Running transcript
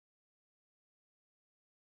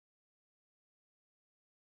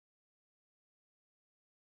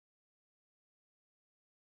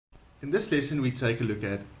In this lesson, we take a look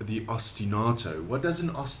at the ostinato. What does an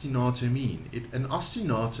ostinato mean? An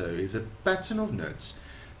ostinato is a pattern of notes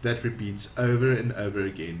that repeats over and over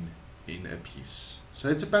again in a piece. So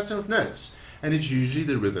it's a pattern of notes, and it's usually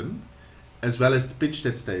the rhythm as well as the pitch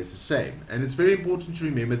that stays the same. And it's very important to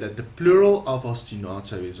remember that the plural of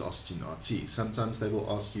ostinato is ostinati. Sometimes they will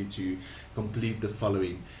ask you to complete the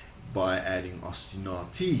following by adding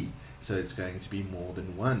ostinati. So it's going to be more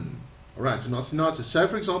than one. Alright, an ostinato. So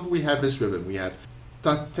for example, we have this rhythm. We have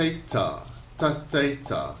ta-ta-ta,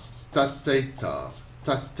 ta-ta-ta, ta-ta-ta,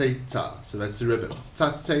 ta-ta-ta. So that's the rhythm.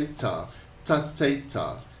 Ta-ta-ta,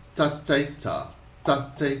 ta-ta-ta, ta-ta-ta,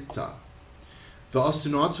 ta-ta-ta. The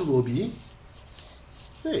ostinato will be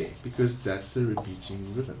there because that's the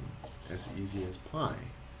repeating rhythm, as easy as pie.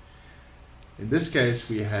 In this case,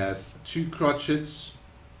 we have two crotchets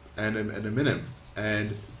and a minim,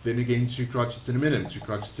 and then again 2 crotchets and a minim, 2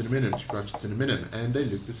 crotchets and a minim, 2 crotchets and a minim, and they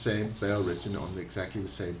look the same. They are written on exactly the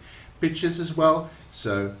same pitches as well,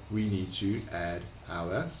 so we need to add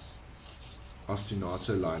our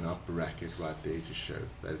ostinato lineup bracket right there to show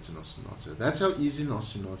that it's an ostinato. That's how easy an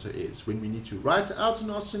ostinato is. When we need to write out an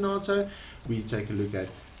ostinato, we take a look at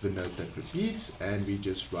the note that repeats and we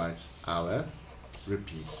just write our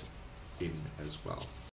repeats in as well.